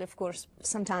 unfortunately, of course,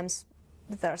 sometimes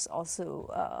there's also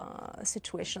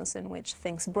situations in which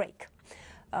things break.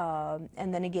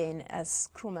 And then again, as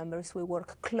crew members, we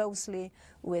work closely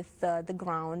with the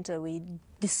ground. We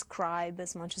describe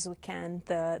as much as we can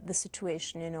the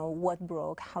situation, you know, what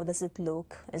broke, how does it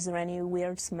look, is there any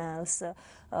weird smells,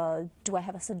 do I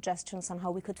have a suggestions on how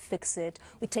we could fix it.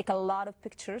 We take a lot of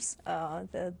pictures,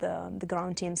 the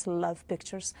ground teams love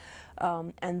pictures,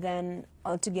 and then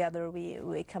altogether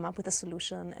we come up with a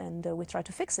solution and we try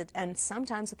to fix it. And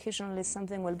sometimes, occasionally,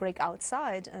 something will break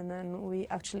outside and then we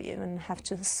actually even have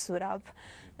to suit up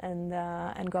and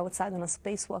go outside on a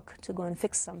spacewalk to go and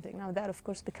fix something. Now that, of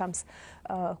course, becomes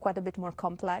quite a bit more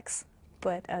complex,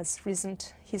 but as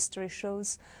recent history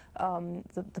shows,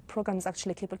 the program is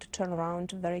actually capable to turn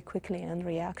around very quickly and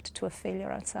react to a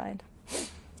failure outside.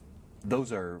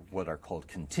 Those are what are called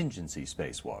contingency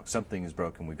spacewalks. Something is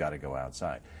broken, we've got to go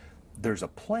outside. There's a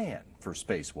plan for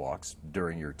spacewalks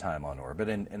during your time on orbit,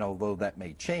 and although that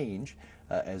may change,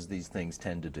 as these things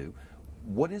tend to do,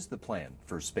 what is the plan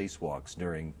for spacewalks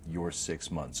during your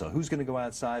 6 months? So who's going to go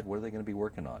outside? What are they going to be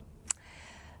working on?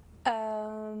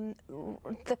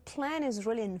 The plan is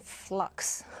really in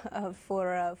flux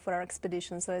for our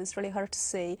expedition, so it's really hard to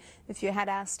say. If you had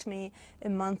asked me a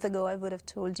month ago, I would have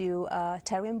told you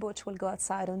Terry and Butch will go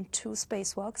outside on 2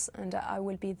 spacewalks, and I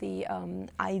will be the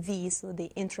IV, so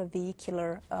the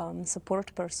intravehicular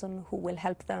support person who will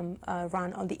help them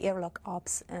run all the airlock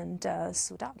ops and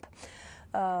suit up.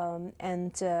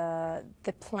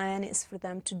 The plan is for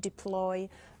them to deploy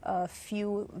a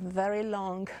few very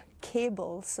long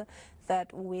cables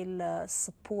that will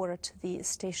support the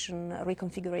station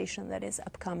reconfiguration that is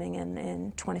upcoming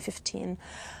in 2015.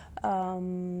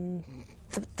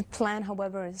 The plan,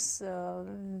 however, is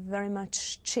very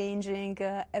much changing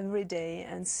every day,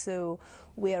 and so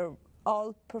we are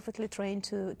all perfectly trained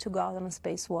to go out on a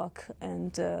spacewalk,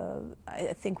 and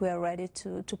I think we are ready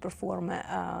to perform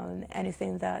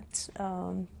anything that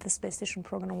the space station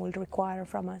program will require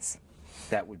from us.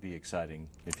 That would be exciting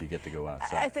if you get to go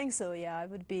outside. I think so, yeah. It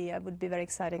would be very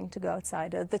exciting to go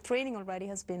outside. The training already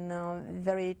has been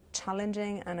very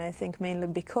challenging, and I think mainly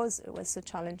because it was so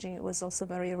challenging, it was also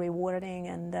very rewarding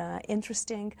and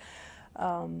interesting.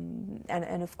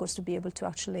 And of course, to be able to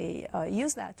actually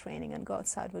use that training and go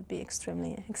outside would be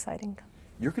extremely exciting.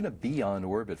 You're going to be on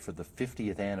orbit for the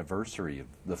 50th anniversary of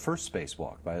the first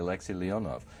spacewalk by Alexei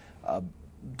Leonov.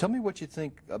 Tell me what you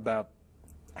think about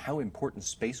how important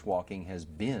spacewalking has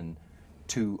been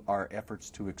to our efforts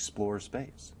to explore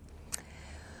space.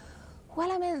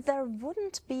 Well, I mean, there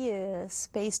wouldn't be a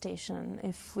space station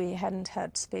if we hadn't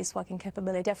had spacewalking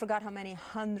capability. I forgot how many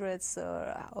hundreds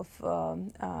of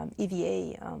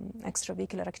EVA,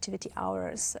 extravehicular activity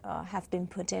hours, have been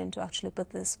put in to actually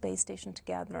put the space station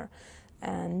together.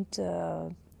 And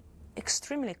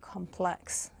extremely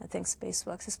complex, I think,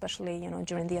 spacewalks, especially, you know,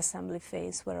 during the assembly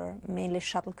phase where mainly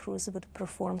shuttle crews would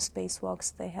perform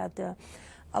spacewalks. They had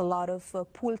a lot of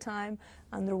pool time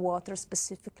underwater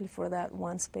specifically for that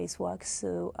one spacewalk,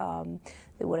 so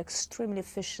they were extremely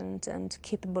efficient and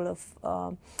capable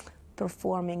of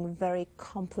performing very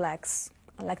complex,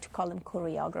 I like to call them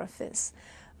choreographies.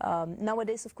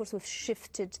 Nowadays, of course, we've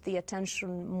shifted the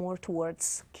attention more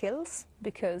towards kills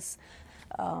because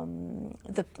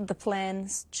The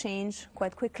plans change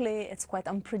quite quickly. It's quite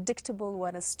unpredictable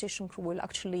what a station crew will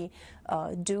actually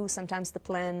do. Sometimes the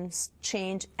plans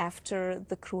change after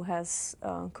the crew has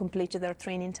completed their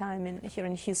training time here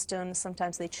in Houston.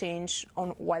 Sometimes they change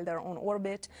while they're on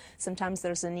orbit. Sometimes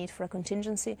there's a need for a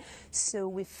contingency. So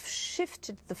we've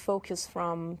shifted the focus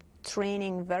from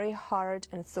training very hard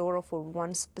and thorough for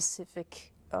one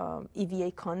specific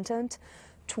EVA content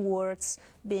towards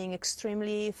being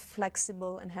extremely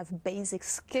flexible and have basic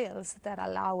skills that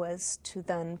allow us to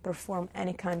then perform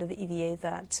any kind of EVA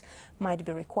that might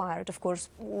be required. Of course,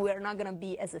 we're not going to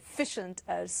be as efficient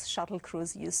as shuttle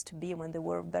crews used to be when they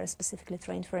were very specifically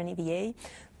trained for an EVA,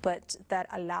 but that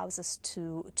allows us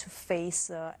to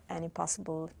face any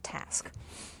possible task.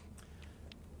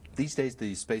 These days,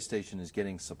 the space station is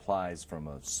getting supplies from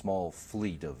a small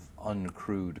fleet of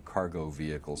uncrewed cargo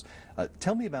vehicles.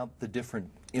 Tell me about the different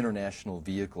international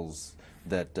vehicles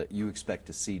that you expect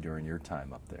to see during your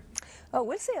time up there. Oh,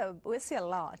 we'll see a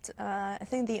lot. I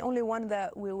think the only one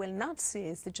that we will not see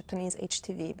is the Japanese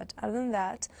HTV. But other than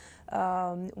that,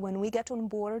 when we get on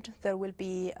board, there will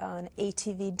be an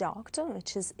ATV docked,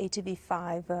 which is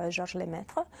ATV-5 Georges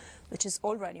Lemaitre, which is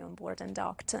already on board and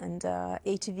docked. And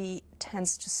ATV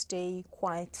tends to stay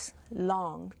quite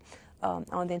long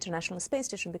on the International Space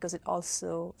Station because it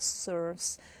also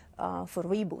serves for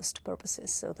reboost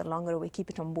purposes. So the longer we keep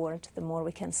it on board, the more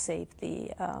we can save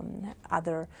the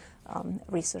other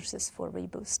resources for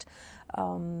reboost.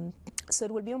 So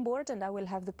it will be on board, and I will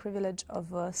have the privilege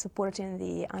of supporting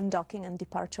the undocking and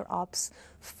departure ops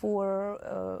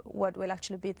for what will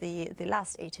actually be the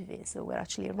last ATV. So we're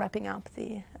actually wrapping up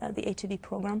the ATV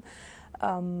program.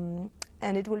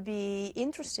 And it will be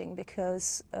interesting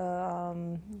because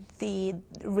the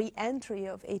re-entry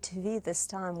of ATV this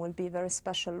time will be very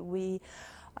special. We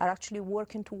are actually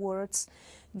working towards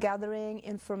gathering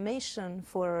information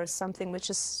for something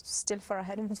which is still far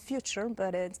ahead in the future,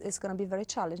 but it's going to be very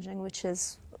challenging, which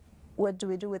is what do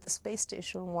we do with the space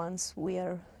station once we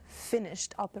are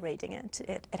finished operating it.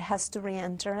 It has to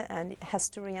re-enter, and it has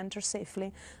to re-enter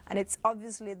safely. And it's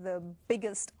obviously the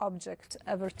biggest object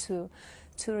ever to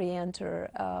re-enter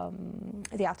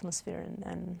the atmosphere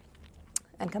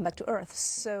and come back to Earth.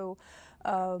 So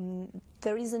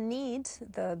there is a need.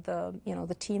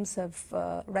 The teams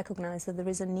have recognized that there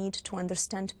is a need to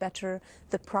understand better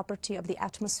the property of the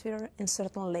atmosphere in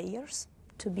certain layers,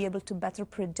 to be able to better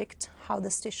predict how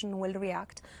the station will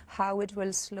react, how it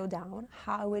will slow down,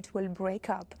 how it will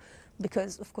break up.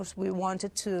 Because, of course, we want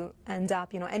it to end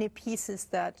up, any pieces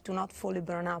that do not fully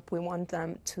burn up, we want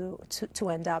them to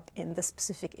end up in the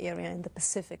specific area in the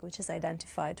Pacific, which is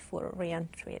identified for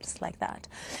re-entry. It's like that.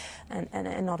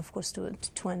 And not, of course,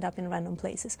 to end up in random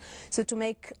places. So to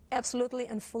make absolutely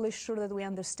and fully sure that we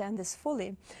understand this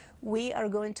fully, we are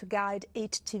going to guide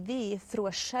HTV through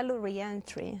a shallow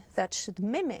re-entry that should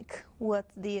mimic what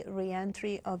the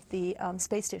re-entry of the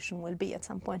space station will be at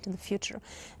some point in the future.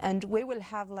 And we will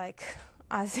have,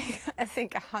 I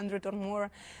think 100 or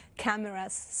more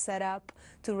cameras set up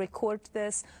to record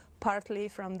this, partly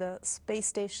from the space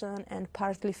station and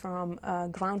partly from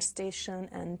ground station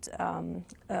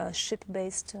and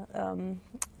ship-based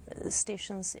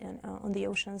stations on the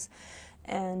oceans.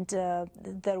 And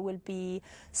there will be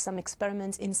some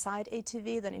experiments inside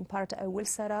ATV that in part I will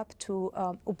set up to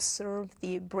observe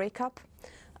the breakup.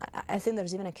 I think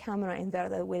there's even a camera in there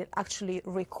that will actually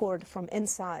record from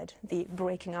inside the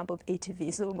breaking up of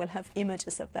ATV. So we'll have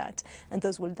images of that, and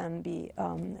those will then be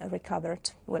recovered,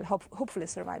 will hopefully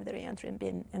survive the re-entry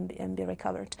and be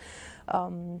recovered.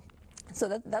 So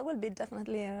that will be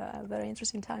definitely a very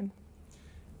interesting time.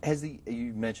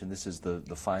 You mentioned this is the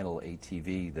final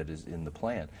ATV that is in the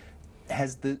plan.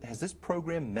 Has this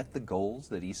program met the goals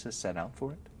that ESA set out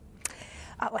for it?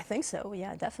 I think so,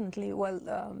 yeah, definitely. Well,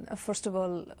 first of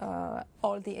all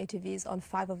the ATVs, all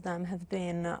 5 of them, have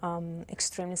been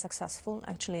extremely successful,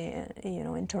 actually,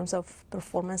 in terms of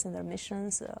performance in their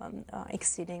missions,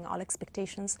 exceeding all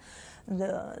expectations.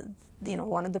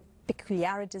 One of the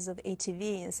peculiarities of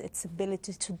ATV is its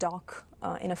ability to dock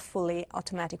in a fully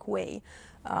automatic way.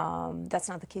 That's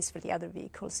not the case for the other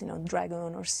vehicles,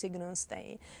 Dragon or Cygnus.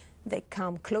 They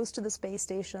come close to the space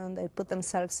station, they put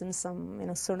themselves in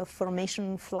some sort of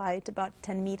formation flight about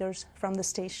 10 meters from the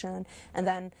station, and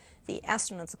then the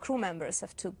astronauts, the crew members,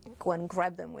 have to go and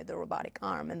grab them with a robotic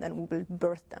arm, and then we will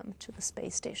berth them to the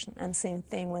space station. And same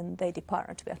thing when they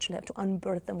depart, we actually have to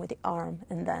unberth them with the arm,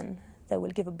 and then they will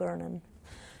give a burn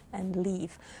and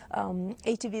leave.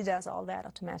 ATV does all that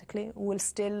automatically. We'll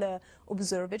still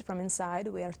observe it from inside.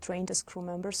 We are trained as crew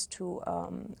members to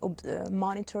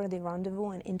monitor the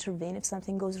rendezvous and intervene if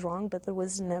something goes wrong, but there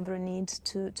was never a need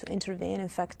to intervene. In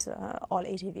fact, all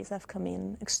ATVs have come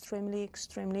in extremely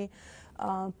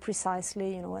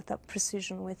precisely, at that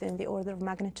precision within the order of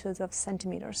magnitude of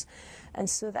centimeters. And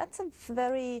so that's a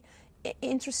very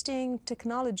interesting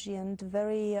technology and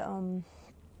very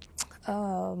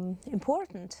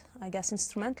important, I guess,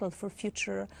 instrumental for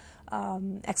future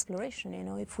exploration.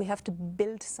 If we have to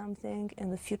build something in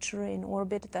the future in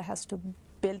orbit that has to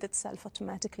build itself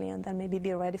automatically and then maybe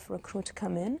be ready for a crew to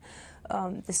come in,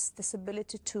 this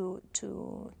ability to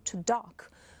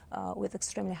dock with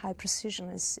extremely high precision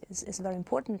is very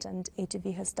important, and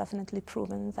ATV has definitely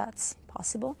proven that's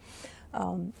possible.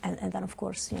 And then, of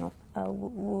course,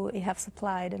 we have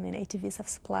supplied, ATVs have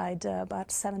supplied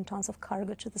about 7 tons of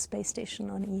cargo to the space station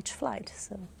on each flight,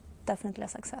 so definitely a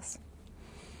success.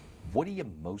 What are you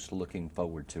most looking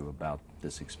forward to about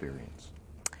this experience?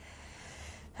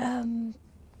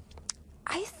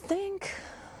 I think,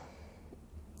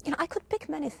 I could pick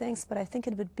many things, but I think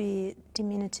it would be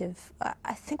diminutive.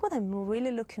 I think what I'm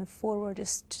really looking forward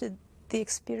is to the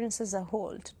experience as a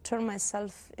whole, to turn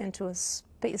myself into a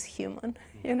space human.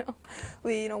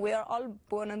 We are all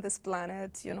born on this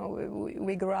planet.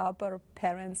 We grow up, our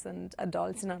parents and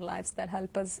adults in our lives that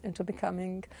help us into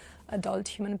becoming adult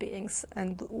human beings,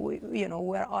 and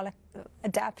we're all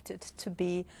adapted to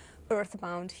be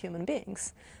earthbound human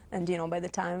beings. And by the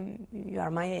time you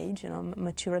are my age,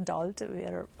 mature adult, we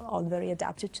are all very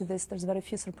adapted to this. There's very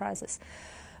few surprises.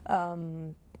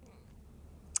 And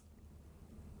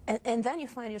then you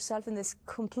find yourself in this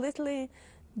completely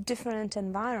different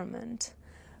environment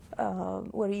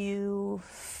where you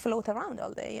float around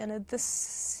all day, and this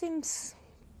seems,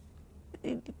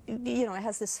 it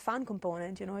has this fun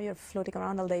component, you're floating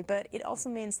around all day, but it also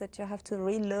means that you have to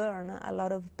relearn a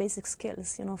lot of basic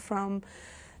skills, from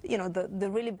the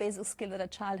really basic skill that a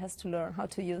child has to learn, how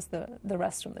to use the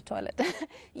restroom, the toilet.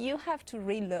 You have to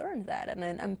relearn that,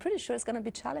 and I'm pretty sure it's going to be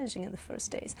challenging in the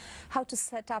first days. How to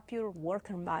set up your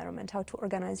work environment, how to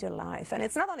organize your life. And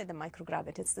it's not only the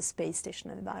microgravity, it's the space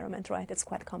station environment, right? It's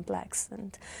quite complex.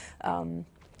 And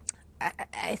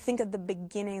I think at the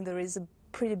beginning there is a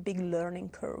pretty big learning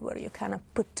curve where you kind of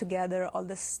put together all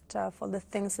this stuff, all the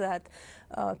things that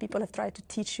people have tried to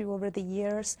teach you over the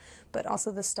years, but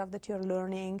also the stuff that you're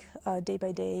learning day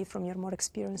by day from your more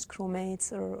experienced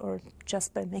crewmates or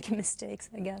just by making mistakes,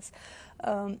 I guess.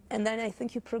 And then I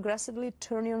think you progressively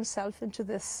turn yourself into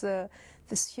this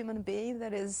human being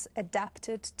that is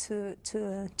adapted to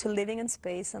living in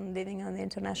space and living on the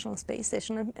International Space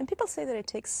Station. And people say that it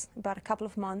takes about a couple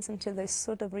of months until they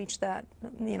sort of reach that,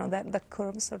 that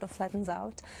curve sort of flattens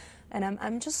out. And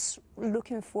I'm just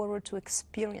looking forward to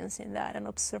experiencing that and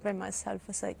observing myself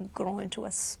as I grow into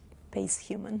a space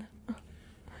human.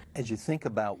 As you think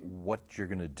about what you're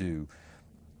going to do,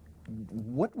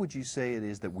 what would you say it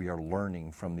is that we are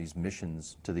learning from these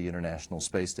missions to the International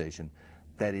Space Station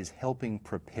that is helping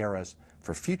prepare us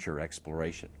for future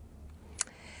exploration?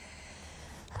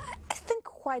 I think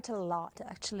quite a lot,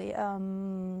 actually.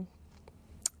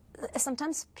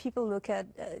 Sometimes people look at,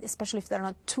 especially if they're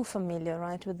not too familiar,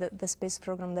 right, with the space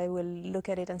program, they will look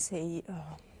at it and say,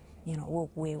 oh,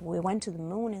 we went to the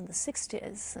moon in the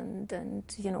 60s, and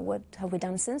what have we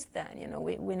done since then?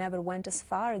 We never went as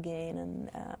far again, and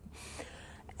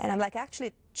I'm like,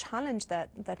 actually challenge that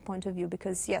point of view,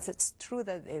 because yes, it's true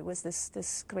that it was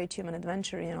this great human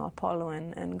adventure, Apollo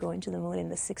and going to the moon in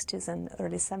the 60s and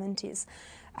early 70s.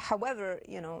 However,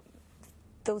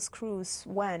 those crews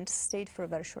stayed for a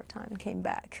very short time, and came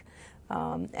back,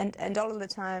 and all of the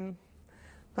time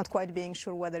not quite being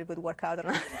sure whether it would work out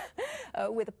or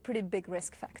not, with a pretty big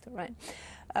risk factor, right?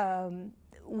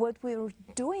 What we're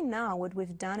doing now, what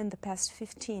we've done in the past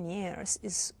 15 years,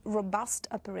 is robust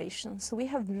operations. So we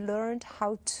have learned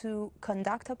how to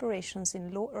conduct operations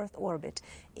in low Earth orbit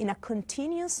in a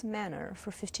continuous manner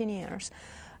for 15 years,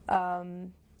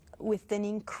 with an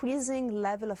increasing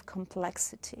level of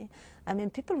complexity. I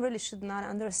mean, people really should not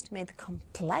underestimate the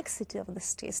complexity of the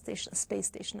space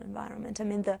station environment. I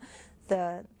mean,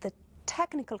 the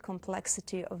technical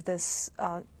complexity of this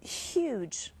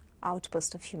huge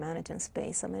outpost of humanity in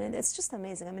space. I mean, it's just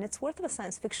amazing. I mean, it's worth of a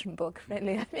science fiction book,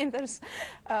 really. I mean, there's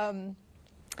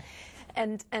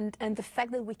and the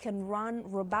fact that we can run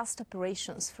robust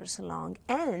operations for so long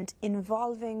and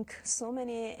involving so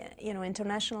many,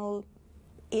 international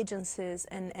agencies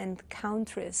and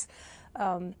countries.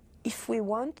 If we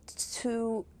want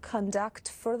to conduct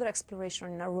further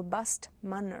exploration in a robust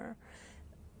manner,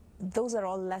 those are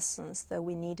all lessons that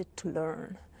we needed to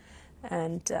learn.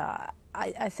 And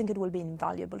I think it will be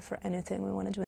invaluable for anything we want to do